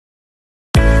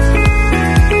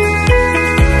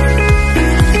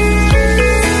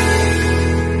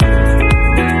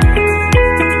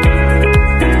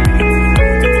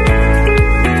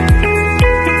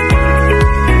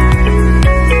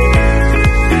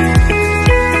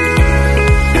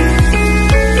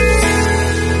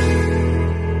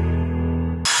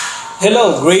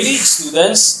Hello, grade 8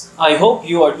 students. I hope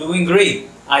you are doing great.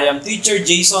 I am teacher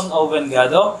Jason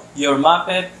Ovengado, your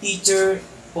MAPET teacher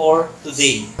for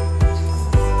today.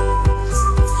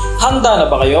 Handa na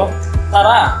ba kayo?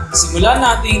 Tara, simulan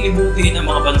nating libutin ang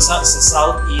mga bansa sa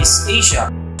Southeast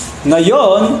Asia.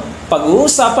 Ngayon,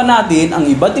 pag-uusapan natin ang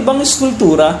iba't ibang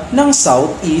eskultura ng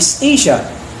Southeast Asia.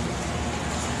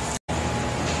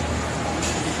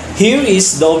 Here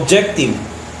is the objective.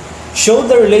 Show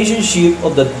the relationship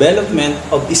of the development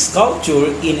of sculpture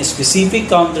in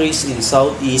specific countries in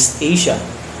Southeast Asia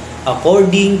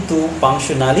according to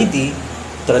functionality,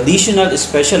 traditional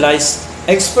specialized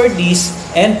expertise,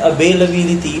 and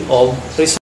availability of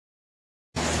resources.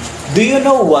 Do you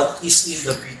know what is in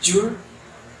the picture?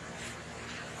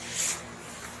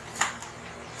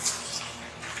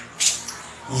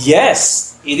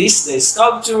 Yes, it is the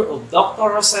sculpture of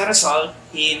Dr. Jose Rizal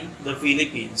in the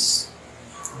Philippines.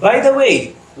 By the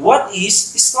way, what is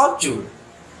sculpture?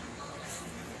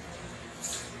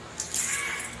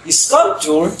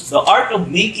 Sculpture, the art of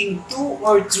making 2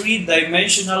 or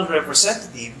 3-dimensional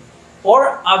representative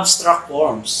or abstract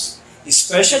forms,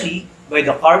 especially by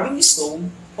the carving stone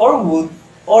or wood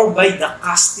or by the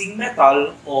casting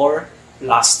metal or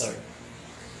plaster.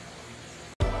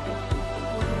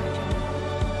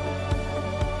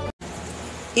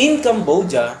 In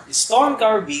Cambodia, stone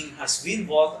carving has been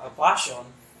both a passion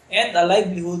and a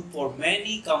livelihood for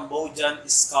many Cambodian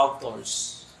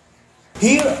sculptors.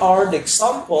 Here are the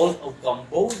examples of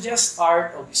Cambodia's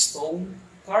art of stone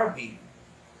carving.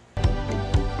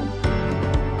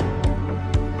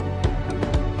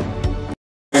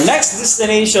 Our next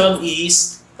destination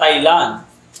is Thailand.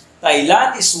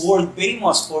 Thailand is world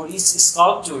famous for its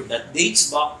sculpture that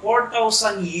dates back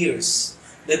 4,000 years.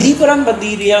 The different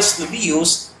materials to be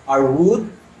used are wood,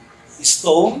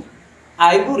 stone,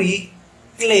 ivory,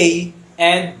 clay,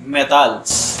 and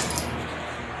metals.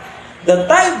 The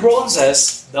Thai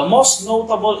bronzes, the most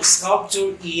notable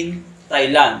sculpture in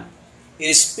Thailand.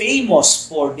 It is famous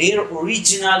for their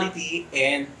originality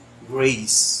and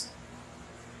grace.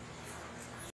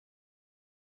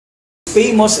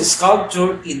 Famous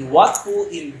sculpture in Wat Phu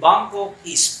in Bangkok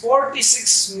is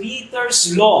 46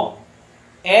 meters long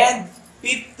and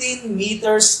 15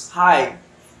 meters high.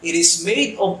 It is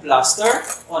made of plaster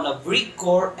on a brick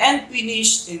core and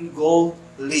finished in gold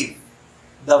leaf.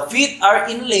 The feet are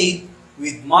inlaid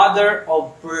with mother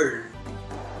of pearl.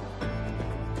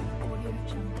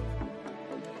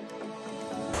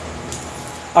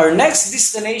 Our next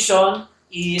destination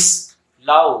is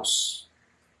Laos.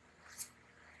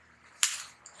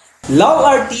 Lao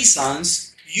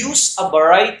artisans use a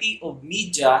variety of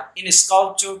media in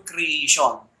sculpture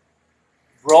creation: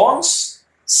 bronze,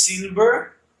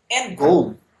 silver, and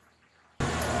gold.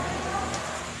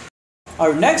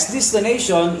 Our next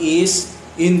destination is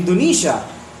Indonesia.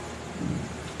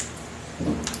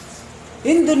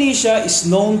 Indonesia is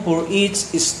known for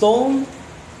its stone,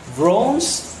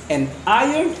 bronze, and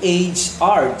Iron Age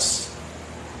arts.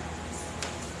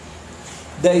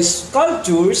 The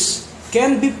sculptures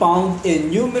can be found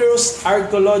in numerous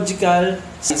archaeological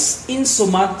sites in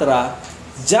Sumatra,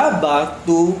 Java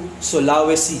to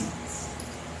Sulawesi.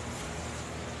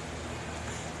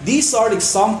 These are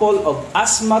examples of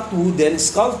Asmat wooden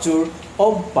sculpture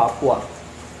of Papua.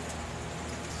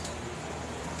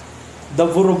 The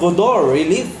Borobudur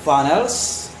relief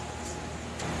panels.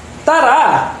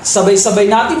 Tara! Sabay-sabay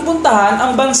natin puntahan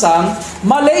ang bansang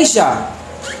Malaysia.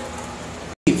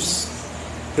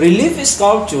 Relief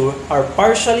sculpture are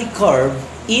partially carved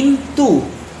into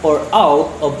or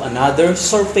out of another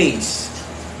surface.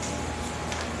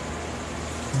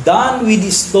 Done with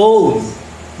stone,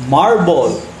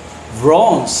 marble,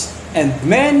 bronze, and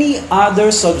many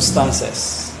other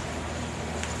substances.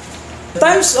 The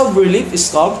types of relief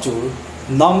sculpture,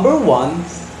 number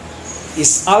 1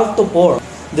 is alto form.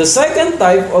 The second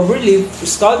type of relief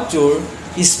sculpture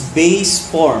is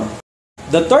base form.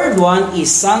 The third one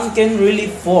is sunken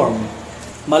relief form.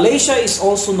 Malaysia is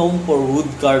also known for wood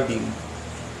carving.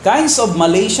 Kinds of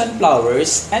Malaysian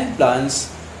flowers and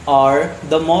plants are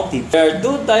the motif. There are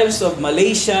 2 types of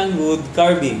Malaysian wood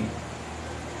carving: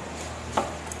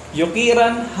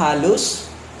 Ukiran halus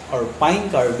or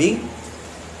pine carving,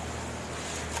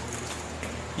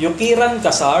 Ukiran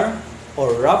kasar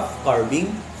or rough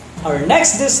carving. Our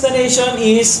next destination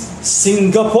is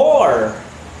Singapore.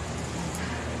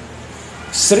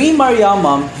 Sri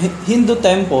Mariamman Hindu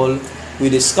Temple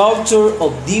with a sculpture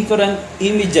of different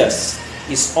images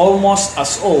is almost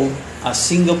as old as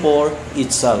Singapore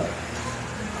itself.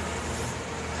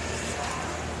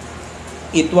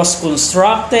 It was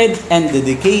constructed and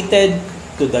dedicated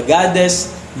to the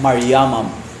goddess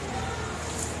Mariamman.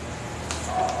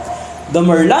 The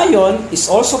Merlion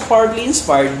is also partly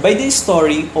inspired by the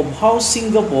story of how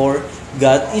Singapore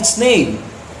got its name,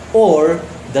 or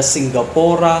the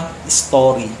Singapora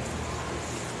story.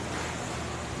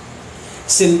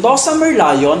 Sentosa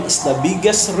Merlion is the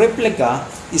biggest replica,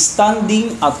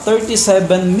 standing at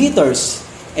 37 meters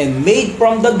and made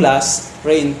from the glass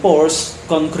reinforced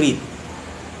concrete.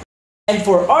 And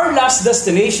for our last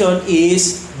destination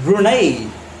is Brunei.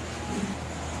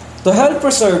 To help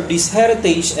preserve this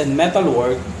heritage and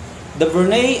metalwork, the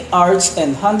Brunei Arts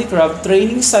and Handicraft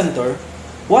Training Center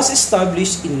was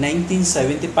established in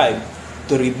 1975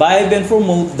 to revive and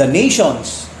promote the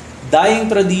nation's dying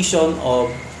tradition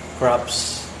of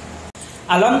crafts.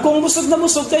 Alam kong busog na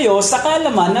busog kayo sa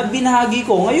kaalaman na binahagi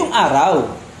ko ngayong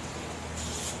araw.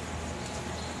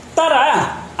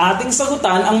 Tara! Ating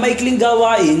sagutan ang maikling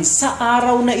gawain sa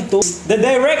araw na ito. The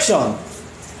direction.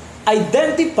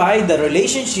 Identify the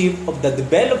relationship of the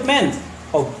development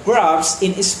of crafts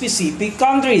in specific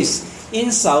countries in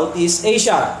Southeast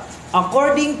Asia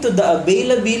according to the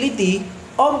availability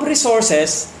of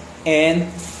resources and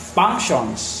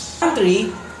functions. Country.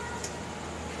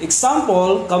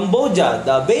 Example, Cambodia.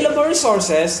 The available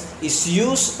resources is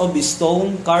use of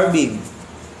stone carving.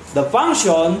 The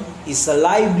function is a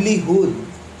livelihood.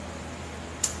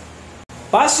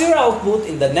 Pass your output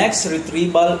in the next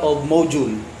retrieval of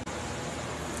module.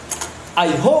 I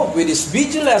hope with this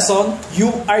video lesson, you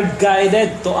are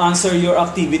guided to answer your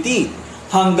activity.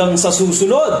 Hanggang sa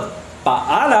susunod,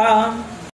 paalam!